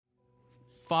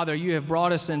Father, you have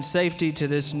brought us in safety to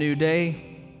this new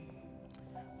day.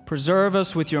 Preserve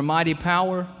us with your mighty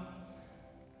power,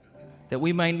 that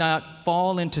we may not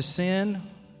fall into sin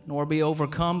nor be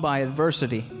overcome by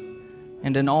adversity.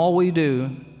 And in all we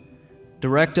do,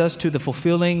 direct us to the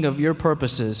fulfilling of your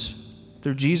purposes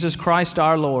through Jesus Christ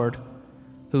our Lord,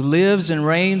 who lives and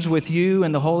reigns with you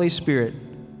and the Holy Spirit,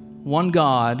 one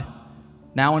God,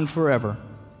 now and forever.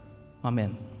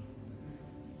 Amen.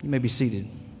 You may be seated.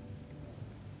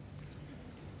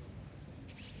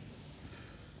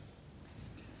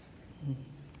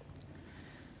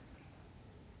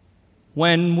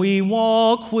 When we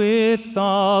walk with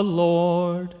the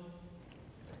Lord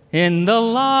in the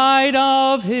light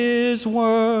of His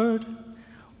word,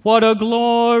 what a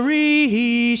glory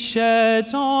He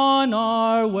sheds on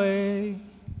our way.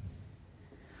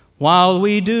 While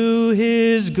we do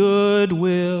His good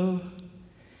will,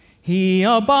 He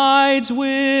abides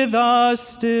with us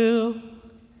still,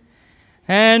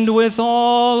 and with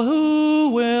all who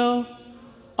will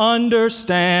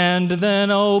understand then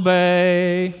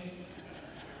obey.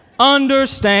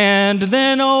 Understand,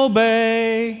 then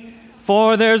obey,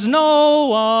 for there's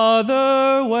no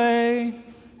other way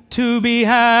to be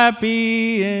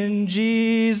happy in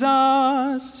Jesus,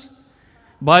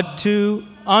 but to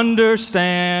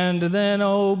understand, then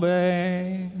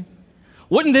obey.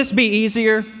 Wouldn't this be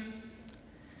easier?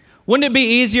 Wouldn't it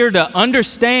be easier to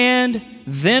understand,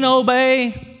 then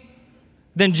obey,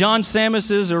 than John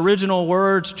Sammis's original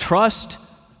words, trust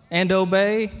and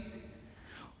obey?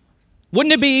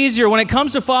 Wouldn't it be easier when it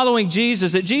comes to following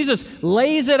Jesus, that Jesus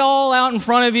lays it all out in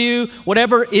front of you,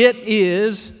 whatever it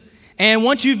is, and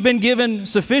once you've been given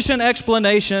sufficient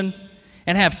explanation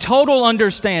and have total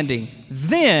understanding,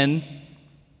 then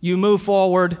you move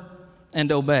forward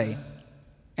and obey.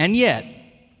 And yet,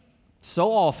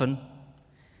 so often,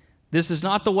 this is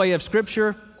not the way of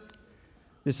Scripture,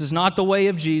 this is not the way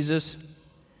of Jesus,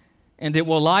 and it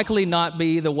will likely not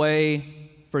be the way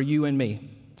for you and me.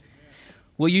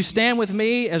 Will you stand with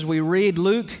me as we read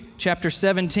Luke chapter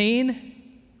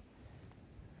 17,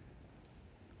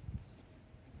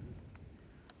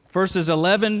 verses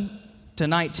 11 to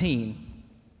 19.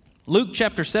 Luke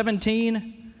chapter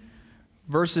 17,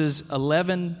 verses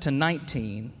 11 to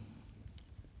 19.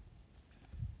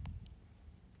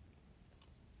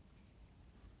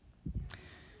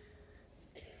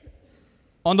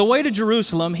 On the way to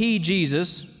Jerusalem, he,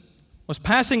 Jesus, was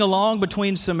passing along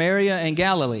between Samaria and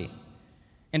Galilee.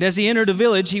 And as he entered a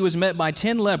village, he was met by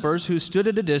 10 lepers who stood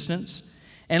at a distance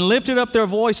and lifted up their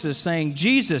voices, saying,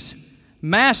 "Jesus,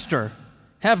 Master,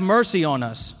 have mercy on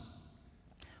us."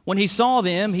 When he saw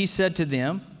them, he said to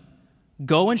them,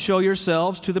 "Go and show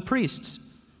yourselves to the priests."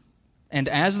 And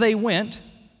as they went,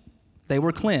 they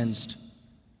were cleansed.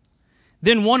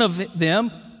 Then one of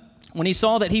them, when he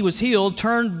saw that he was healed,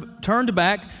 turned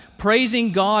back,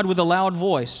 praising God with a loud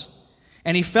voice.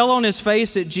 And he fell on his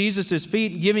face at Jesus'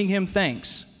 feet, giving him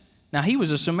thanks. Now he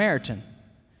was a Samaritan.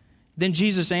 Then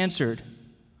Jesus answered,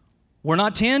 "Were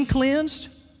not 10 cleansed?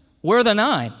 Where are the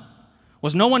 9?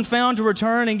 Was no one found to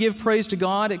return and give praise to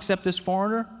God except this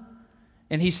foreigner?"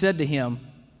 And he said to him,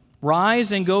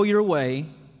 "Rise and go your way.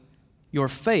 Your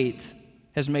faith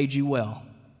has made you well."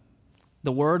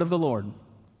 The word of the Lord.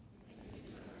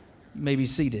 You may be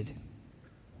seated.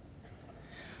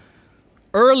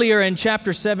 Earlier in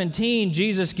chapter 17,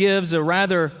 Jesus gives a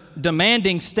rather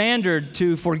demanding standard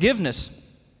to forgiveness.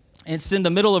 It's in the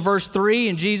middle of verse 3,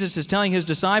 and Jesus is telling his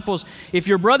disciples, if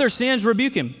your brother sins,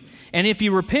 rebuke him. And if he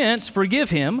repents, forgive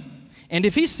him. And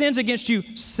if he sins against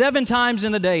you 7 times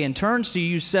in the day and turns to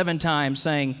you 7 times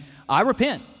saying, "I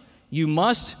repent," you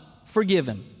must forgive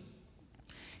him.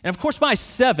 And of course, by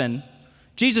 7,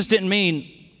 Jesus didn't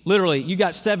mean literally, you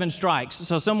got 7 strikes.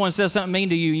 So someone says something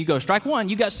mean to you, you go, strike 1,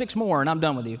 you got 6 more, and I'm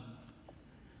done with you.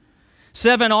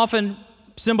 7 often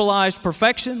symbolized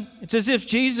perfection. It's as if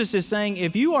Jesus is saying,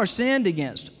 if you are sinned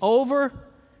against over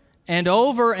and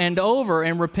over and over,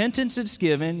 and repentance is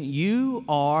given, you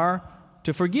are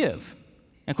to forgive.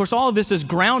 And of course, all of this is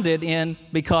grounded in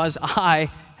because I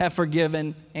have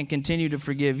forgiven and continue to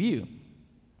forgive you.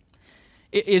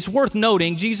 It's worth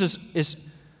noting, Jesus is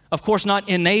of course, not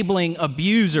enabling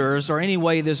abusers or any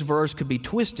way this verse could be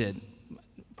twisted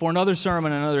for another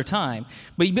sermon another time.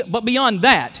 But beyond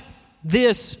that,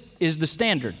 this is the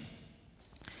standard.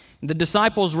 The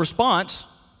disciples' response,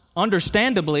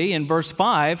 understandably, in verse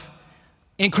 5,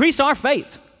 increase our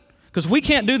faith, because we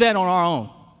can't do that on our own.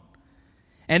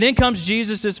 And then comes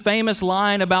Jesus' famous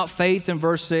line about faith in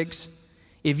verse 6.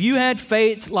 If you had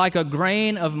faith like a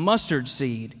grain of mustard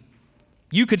seed,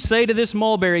 you could say to this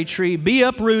mulberry tree, be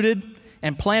uprooted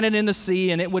and planted in the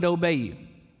sea, and it would obey you.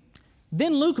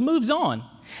 Then Luke moves on,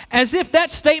 As if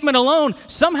that statement alone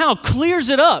somehow clears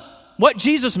it up, what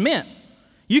Jesus meant.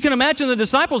 You can imagine the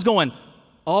disciples going,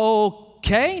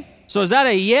 okay, so is that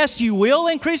a yes, you will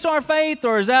increase our faith,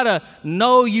 or is that a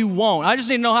no, you won't? I just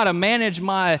need to know how to manage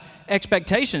my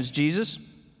expectations, Jesus.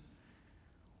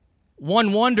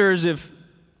 One wonders if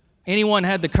anyone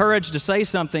had the courage to say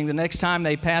something the next time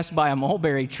they passed by a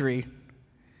mulberry tree.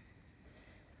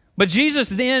 But Jesus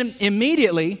then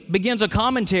immediately begins a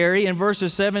commentary in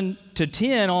verses 7 to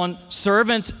 10 on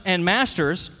servants and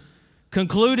masters,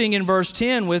 concluding in verse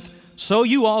 10 with, "So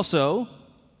you also,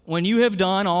 when you have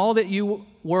done all that you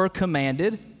were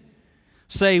commanded,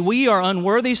 say, 'We are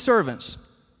unworthy servants.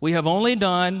 We have only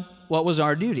done what was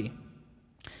our duty.'"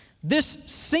 This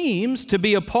seems to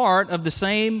be a part of the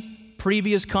same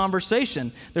previous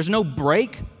conversation. There's no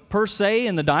break per se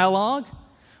in the dialogue.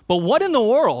 But what in the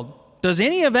world does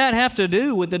any of that have to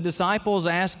do with the disciples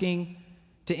asking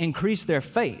to increase their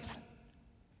faith?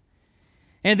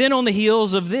 And then on the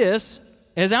heels of this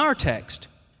is our text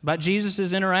about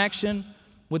Jesus' interaction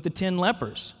with the 10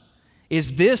 lepers.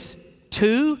 Is this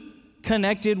too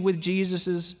connected with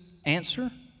Jesus' answer?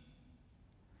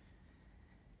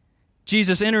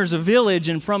 Jesus enters a village,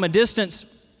 and from a distance,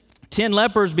 10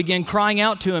 lepers begin crying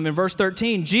out to him. In verse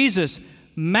 13, "Jesus,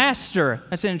 Master,"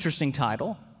 that's an interesting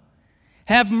title,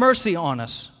 "have mercy on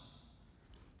us."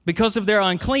 Because of their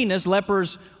uncleanness,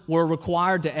 lepers were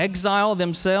required to exile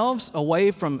themselves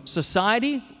away from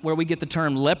society, where we get the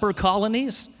term leper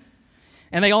colonies.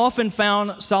 And they often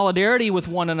found solidarity with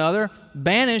one another,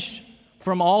 banished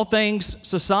from all things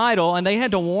societal, and they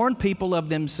had to warn people of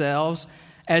themselves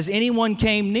as anyone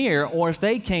came near, or if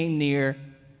they came near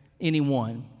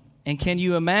anyone. And can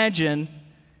you imagine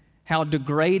how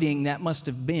degrading that must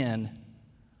have been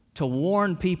to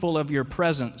warn people of your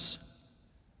presence?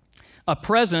 A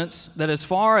presence that, as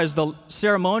far as the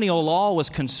ceremonial law was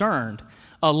concerned,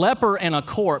 a leper and a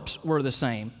corpse were the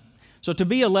same. So to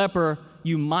be a leper,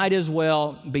 you might as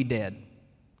well be dead.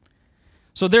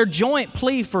 So their joint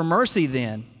plea for mercy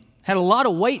then had a lot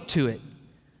of weight to it.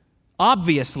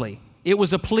 Obviously, it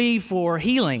was a plea for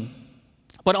healing,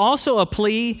 but also a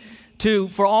plea to,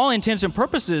 for all intents and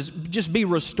purposes, just be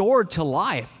restored to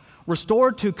life,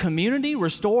 restored to community,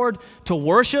 restored to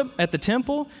worship at the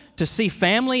temple, to see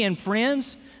family and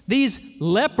friends. These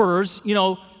lepers,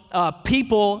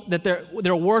 people that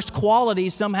their worst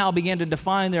qualities somehow began to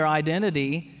define their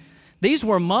identity. These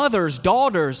were mothers,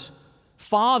 daughters,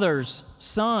 fathers,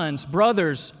 sons,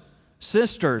 brothers,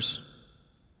 sisters.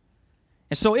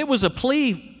 And so it was a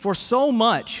plea for so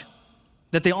much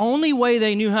that the only way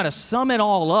they knew how to sum it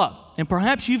all up, and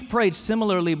perhaps you've prayed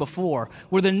similarly before,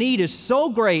 where the need is so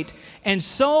great and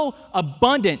so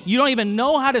abundant, you don't even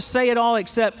know how to say it all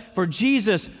except for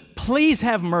Jesus, please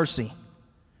have mercy.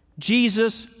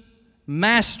 Jesus,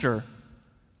 Master,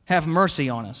 have mercy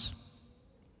on us.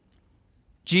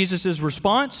 Jesus'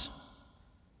 response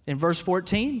in verse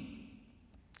 14,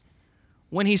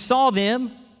 when he saw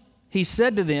them, he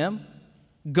said to them,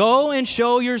 "Go and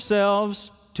show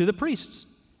yourselves to the priests."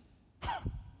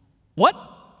 What?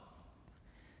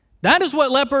 That is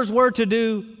what lepers were to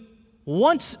do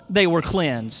once they were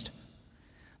cleansed.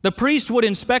 The priest would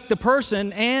inspect the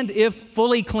person, and if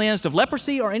fully cleansed of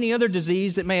leprosy or any other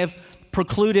disease that may have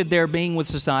precluded their being with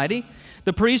society,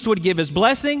 the priest would give his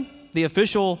blessing, the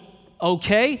official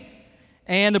okay,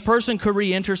 and the person could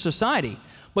re-enter society.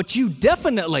 But you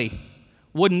definitely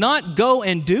would not go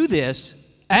and do this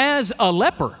as a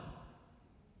leper.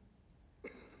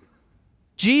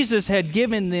 Jesus had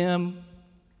given them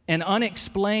an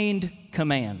unexplained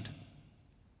command.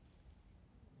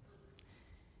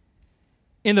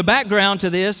 In the background to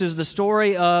this is the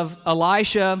story of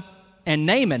Elisha and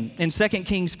Naaman in 2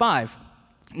 Kings 5.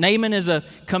 Naaman is a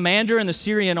commander in the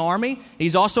Syrian army.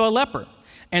 He's also a leper.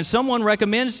 And someone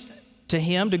recommends to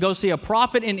him to go see a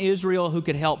prophet in Israel who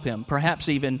could help him, perhaps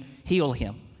even heal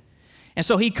him. And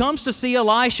so he comes to see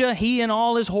Elisha, he and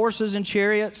all his horses and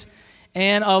chariots.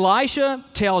 And Elisha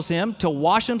tells him to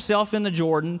wash himself in the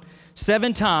Jordan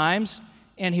 7 times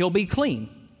and he'll be clean.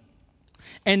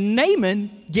 And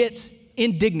Naaman gets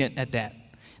indignant at that.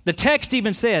 The text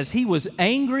even says he was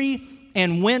angry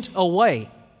and went away.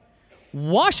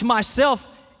 Wash myself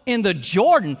in the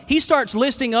Jordan. He starts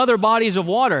listing other bodies of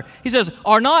water. He says,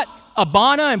 are not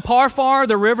Abana and Parfar,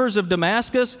 the rivers of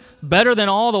Damascus, better than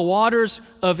all the waters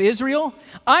of Israel?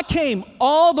 I came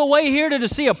all the way here to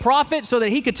see a prophet so that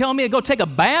he could tell me to go take a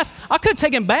bath. I could have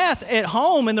taken a bath at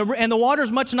home, and the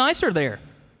water's much nicer there.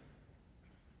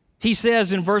 He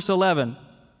says in verse 11,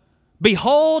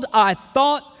 "Behold, I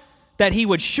thought that he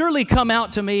would surely come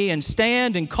out to me and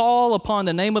stand and call upon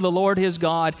the name of the Lord his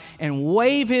God and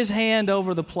wave his hand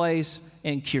over the place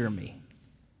and cure me.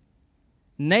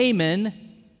 Naaman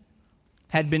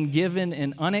had been given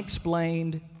an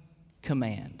unexplained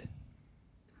command.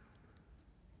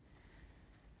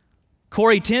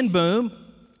 Corrie ten Boom,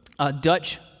 a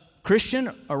Dutch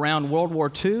Christian around World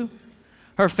War II,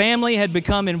 her family had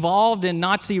become involved in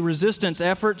Nazi resistance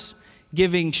efforts,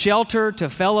 giving shelter to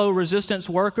fellow resistance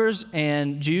workers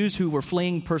and Jews who were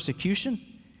fleeing persecution.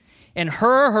 And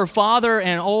her father,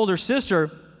 and older sister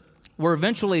were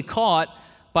eventually caught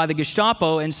by the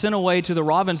Gestapo and sent away to the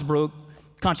Ravensbrück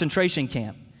concentration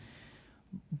camp.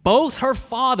 Both her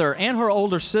father and her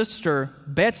older sister,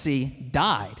 Betsy,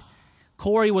 died.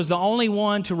 Corrie was the only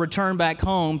one to return back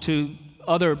home to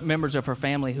other members of her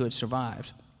family who had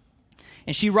survived.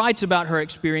 And she writes about her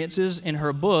experiences in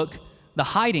her book, The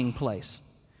Hiding Place.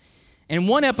 And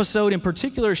one episode in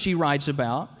particular she writes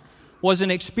about was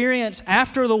an experience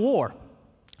after the war.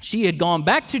 She had gone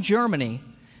back to Germany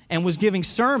and was giving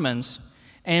sermons,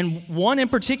 and one in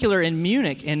particular in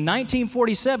Munich in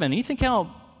 1947. You think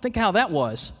how that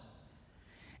was.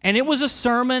 And it was a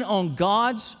sermon on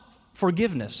God's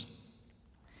forgiveness.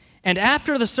 And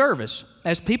after the service,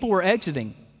 as people were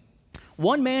exiting,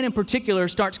 one man in particular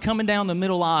starts coming down the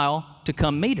middle aisle to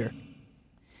come meet her.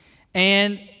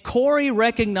 And Corrie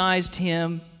recognized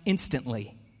him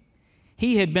instantly.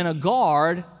 He had been a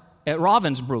guard at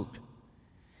Ravensbrück.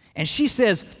 And she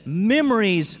says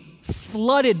memories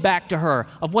flooded back to her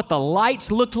of what the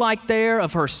lights looked like there,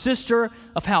 of her sister,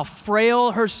 of how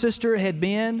frail her sister had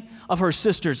been, of her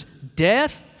sister's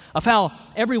death, of how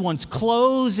everyone's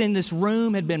clothes in this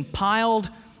room had been piled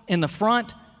in the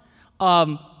front,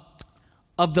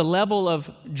 of the level of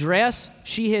dress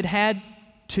she had had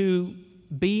to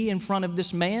be in front of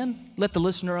this man. Let the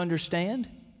listener understand.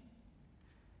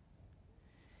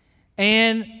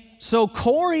 And so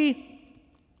Corrie,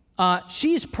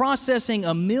 she's processing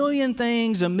a million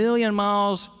things, a million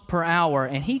miles per hour,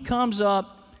 and he comes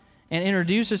up and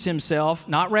introduces himself,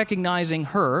 not recognizing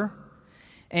her,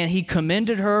 and he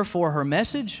commended her for her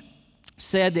message,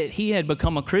 said that he had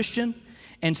become a Christian,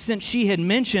 and since she had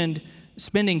mentioned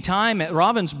spending time at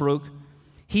Ravensbrück,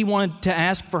 he wanted to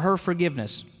ask for her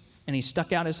forgiveness, and he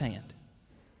stuck out his hand.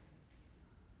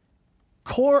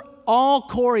 All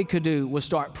Corrie could do was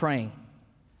start praying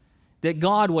that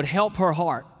God would help her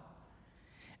heart.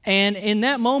 And in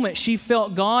that moment, she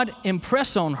felt God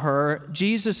impress on her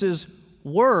Jesus'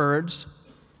 words,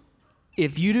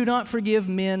 "If you do not forgive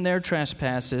men their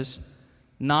trespasses,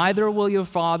 neither will your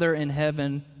Father in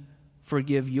heaven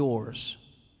forgive yours."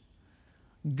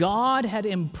 God had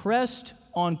impressed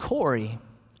on Corrie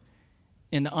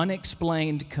an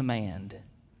unexplained command.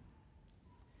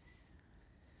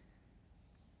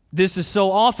 This is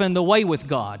so often the way with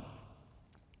God.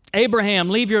 Abraham,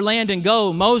 leave your land and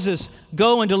go. Moses,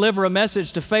 go and deliver a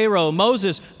message to Pharaoh.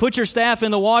 Moses, put your staff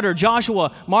in the water.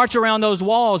 Joshua, march around those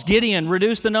walls. Gideon,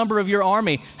 reduce the number of your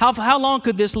army. How long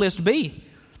could this list be?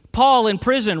 Paul in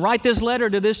prison, write this letter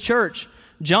to this church.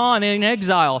 John in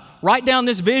exile, write down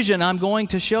this vision I'm going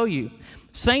to show you.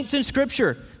 Saints in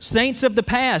Scripture, saints of the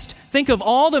past. Think of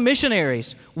all the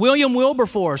missionaries. William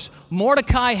Wilberforce,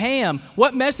 Mordecai Ham.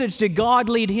 What message did God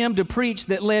lead him to preach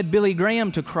that led Billy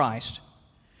Graham to Christ?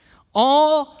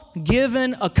 All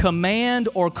given a command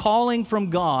or calling from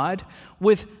God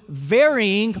with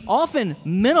varying, often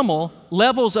minimal,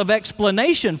 levels of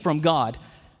explanation from God,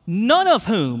 none of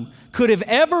whom could have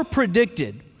ever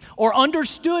predicted or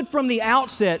understood from the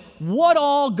outset what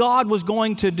all God was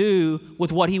going to do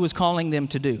with what He was calling them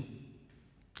to do.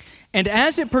 And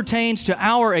as it pertains to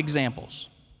our examples,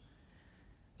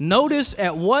 notice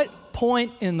at what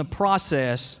point in the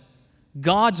process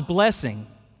God's blessing,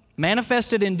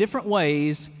 manifested in different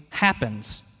ways,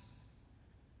 happens.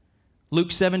 Luke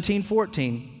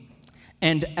 17:14,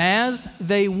 and as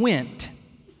they went,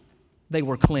 they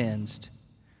were cleansed.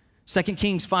 2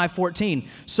 Kings 5:14,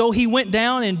 so he went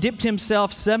down and dipped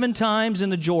himself 7 times in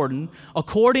the Jordan,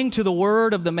 according to the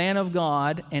word of the man of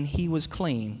God, and he was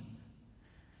clean.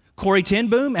 Corrie ten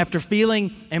Boom, after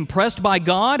feeling impressed by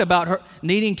God about her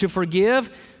needing to forgive,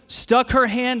 stuck her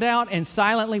hand out and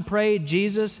silently prayed,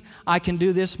 Jesus, I can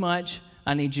do this much.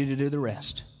 I need you to do the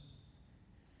rest.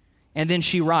 And then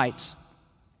she writes,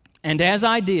 and as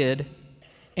I did,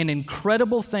 an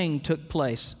incredible thing took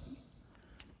place.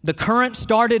 The current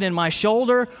started in my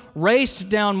shoulder, raced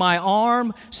down my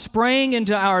arm, sprang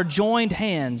into our joined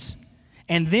hands.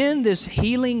 And then this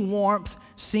healing warmth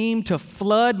seemed to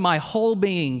flood my whole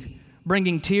being,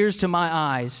 bringing tears to my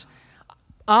eyes.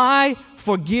 I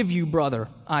forgive you, brother,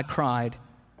 I cried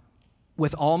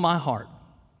with all my heart.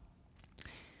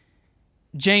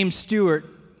 James Stewart,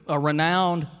 a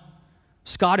renowned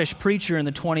Scottish preacher in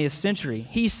the 20th century,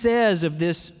 he says of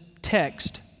this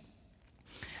text,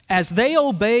 "As they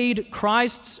obeyed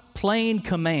Christ's plain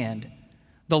command,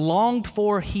 the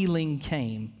longed-for healing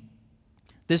came."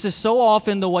 This is so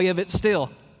often the way of it still.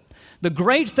 The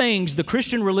great things the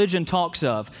Christian religion talks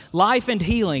of, life and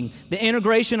healing, the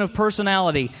integration of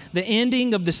personality, the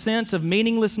ending of the sense of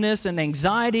meaninglessness and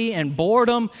anxiety and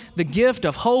boredom, the gift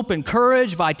of hope and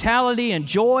courage, vitality and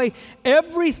joy,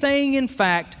 everything, in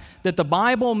fact, that the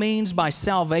Bible means by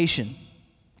salvation.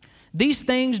 These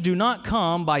things do not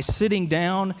come by sitting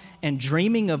down and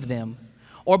dreaming of them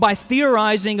or by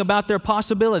theorizing about their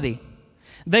possibility.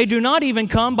 They do not even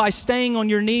come by staying on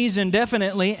your knees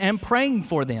indefinitely and praying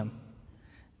for them.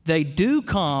 They do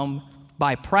come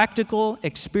by practical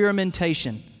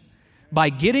experimentation, by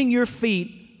getting your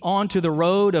feet onto the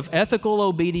road of ethical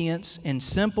obedience and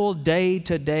simple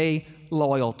day-to-day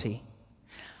loyalty.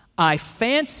 I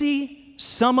fancy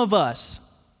some of us,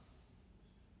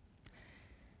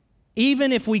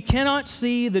 even if we cannot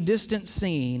see the distant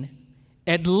scene,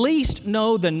 at least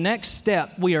know the next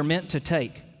step we are meant to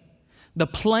take. The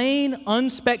plain,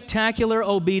 unspectacular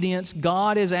obedience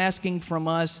God is asking from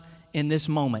us in this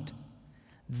moment.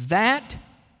 That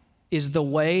is the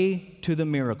way to the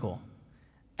miracle.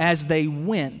 As they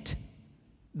went,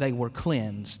 they were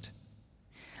cleansed.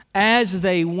 As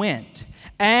they went,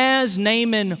 as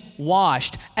Naaman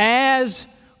washed, as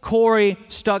Corey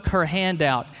stuck her hand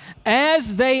out,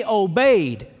 as they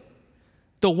obeyed,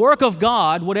 the work of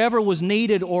God, whatever was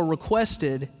needed or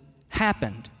requested,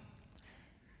 happened.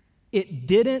 It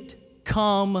didn't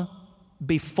come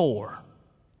before.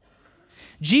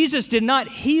 Jesus did not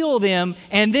heal them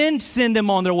and then send them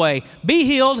on their way. Be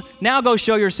healed, now go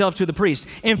show yourself to the priest.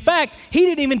 In fact, he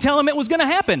didn't even tell them it was going to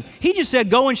happen. He just said,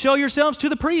 go and show yourselves to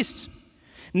the priests.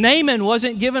 Naaman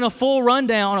wasn't given a full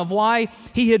rundown of why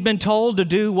he had been told to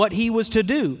do what he was to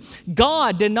do.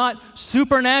 God did not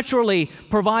supernaturally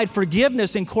provide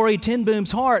forgiveness in Corrie ten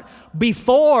Boom's heart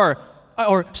before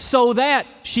or so that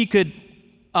she could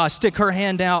stick her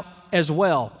hand out as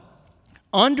well.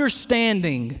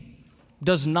 Understanding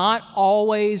does not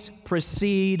always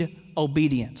precede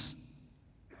obedience.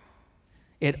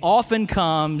 It often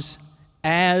comes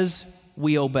as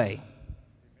we obey.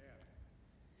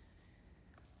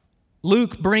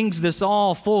 Luke brings this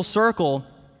all full circle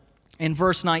in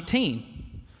verse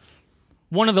 19.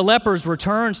 One of the lepers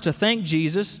returns to thank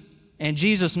Jesus, and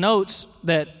Jesus notes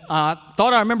that I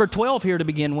thought I remembered 12 here to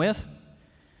begin with.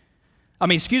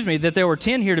 That there were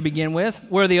 10 here to begin with.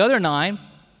 Where are the other 9?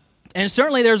 And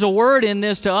certainly there's a word in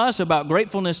this to us about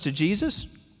gratefulness to Jesus.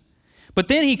 But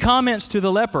then he comments to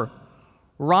the leper,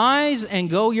 "Rise and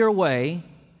go your way.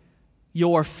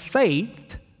 Your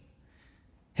faith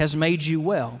has made you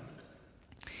well."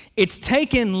 It's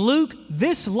taken Luke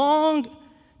this long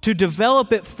to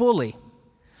develop it fully.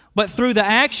 But through the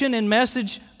action and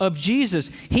message of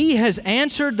Jesus, he has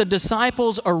answered the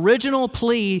disciples' original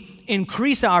plea,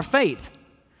 increase our faith.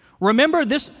 Remember,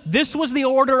 this was the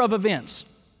order of events.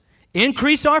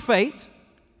 Increase our faith.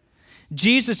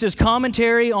 Jesus'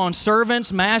 commentary on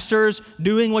servants, masters,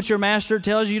 doing what your master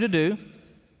tells you to do.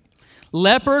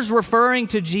 Lepers referring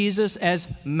to Jesus as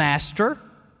master.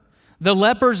 The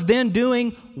lepers then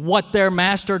doing what their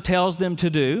master tells them to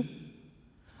do.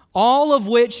 All of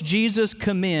which Jesus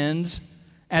commends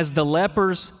as the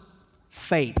lepers'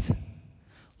 faith.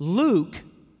 Luke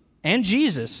and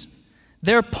Jesus,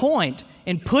 their point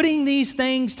in putting these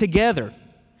things together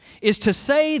is to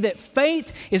say that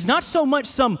faith is not so much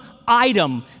some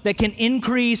item that can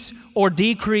increase or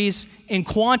decrease in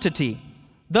quantity.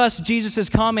 Thus, Jesus'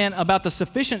 comment about the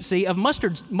sufficiency of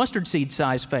mustard seed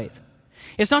size faith.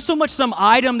 It's not so much some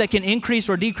item that can increase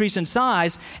or decrease in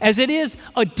size as it is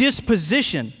a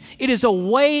disposition. It is a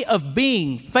way of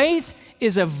being. Faith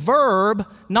is a verb,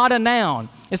 not a noun.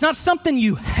 It's not something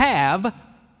you have.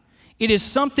 It is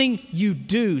something you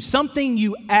do, something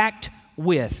you act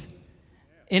with.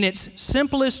 In its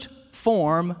simplest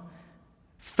form,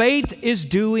 faith is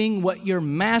doing what your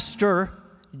master,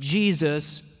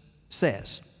 Jesus,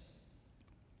 says.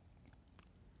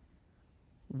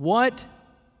 What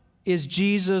is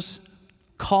Jesus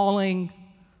calling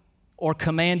or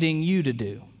commanding you to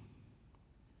do?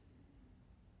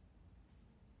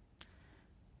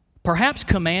 Perhaps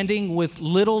commanding with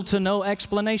little to no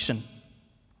explanation.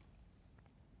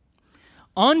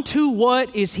 Unto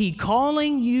what is he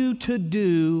calling you to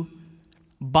do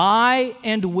by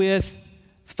and with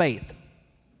faith?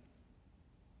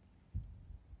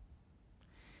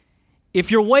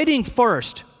 If you're waiting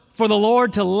first for the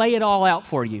Lord to lay it all out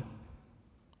for you,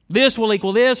 this will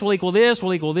equal this, will equal this,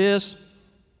 will equal this.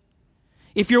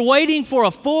 if you're waiting for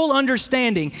a full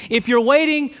understanding, if you're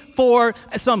waiting for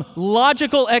some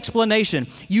logical explanation,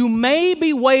 you may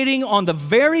be waiting on the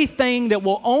very thing that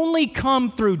will only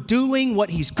come through doing what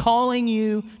He's calling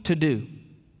you to do.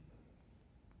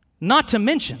 Not to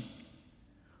mention,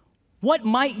 what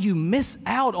might you miss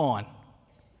out on?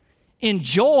 In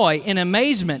joy, in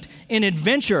amazement, in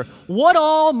adventure, what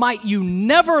all might you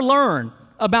never learn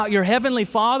about your Heavenly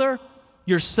Father,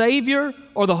 your Savior,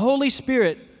 or the Holy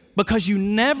Spirit because you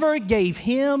never gave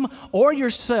Him or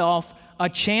yourself a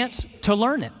chance to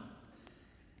learn it?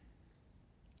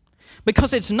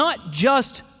 Because it's not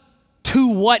just to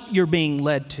what you're being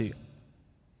led to.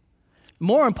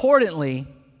 More importantly,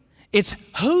 it's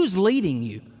who's leading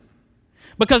you.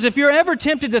 Because if you're ever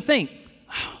tempted to think,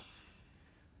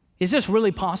 is this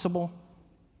really possible?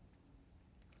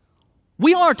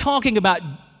 We are talking about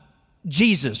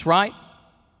Jesus, right?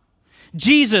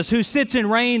 Jesus, who sits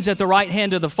and reigns at the right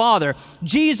hand of the Father.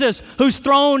 Jesus, whose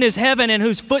throne is heaven and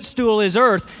whose footstool is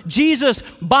earth. Jesus,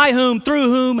 by whom, through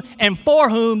whom, and for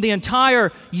whom the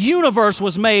entire universe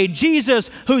was made. Jesus,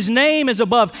 whose name is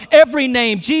above every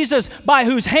name. Jesus, by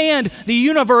whose hand the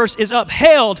universe is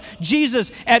upheld.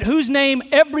 Jesus, at whose name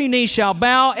every knee shall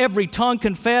bow, every tongue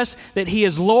confess that He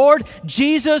is Lord.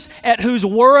 Jesus, at whose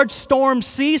word storms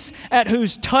cease, at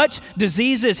whose touch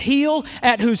diseases heal,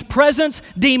 at whose presence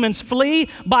demons flee,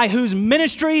 by whose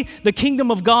ministry the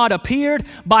kingdom of God appeared,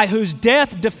 by whose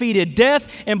death defeated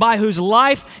death, and by whose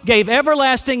life gave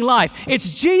everlasting life.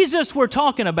 It's Jesus we're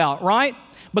talking about, right?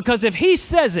 Because if He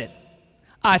says it,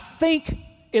 I think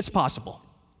it's possible.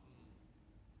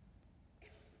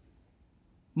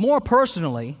 More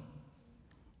personally,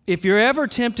 if you're ever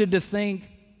tempted to think,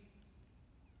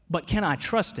 but can I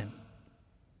trust Him?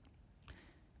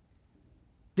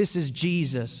 This is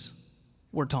Jesus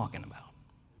we're talking about.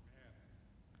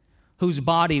 Whose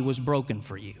body was broken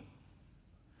for you,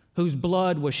 whose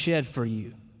blood was shed for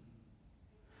you,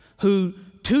 who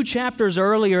 2 chapters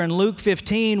earlier in Luke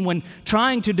 15, when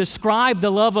trying to describe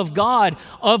the love of God,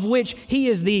 of which He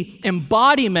is the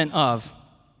embodiment of,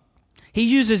 He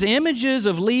uses images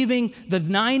of leaving the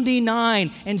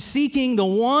 99 and seeking the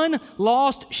one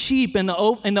lost sheep in the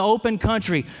open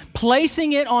country,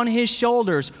 placing it on His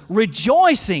shoulders,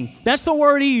 rejoicing. That's the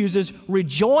word He uses,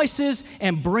 rejoices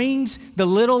and brings the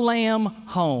little lamb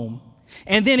home.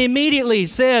 And then immediately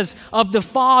says of the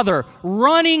Father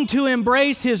running to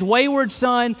embrace His wayward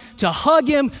Son, to hug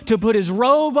Him, to put His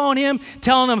robe on Him,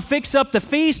 telling Him, fix up the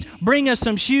feast, bring us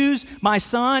some shoes. My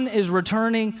Son is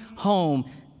returning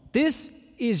home. This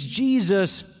is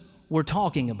Jesus we're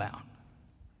talking about.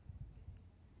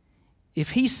 If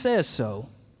He says so,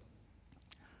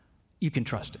 you can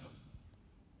trust Him.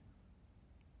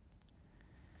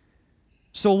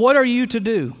 So what are you to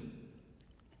do?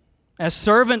 As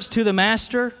servants to the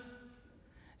Master,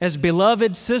 as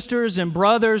beloved sisters and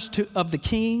brothers of the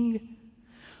King,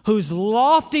 whose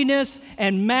loftiness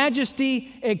and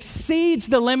majesty exceeds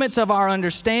the limits of our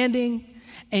understanding,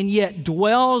 and yet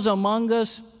dwells among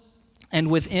us and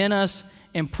within us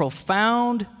in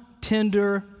profound,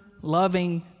 tender,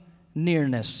 loving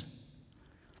nearness.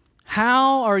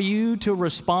 How are you to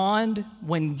respond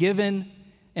when given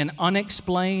an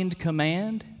unexplained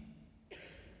command?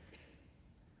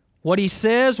 What He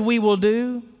says we will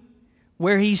do,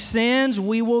 where He sends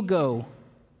we will go.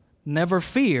 Never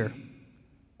fear,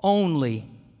 only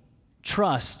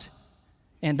trust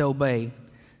and obey.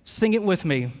 Sing it with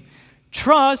me.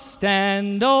 Trust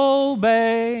and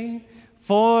obey,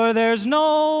 for there's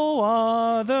no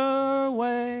other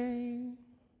way.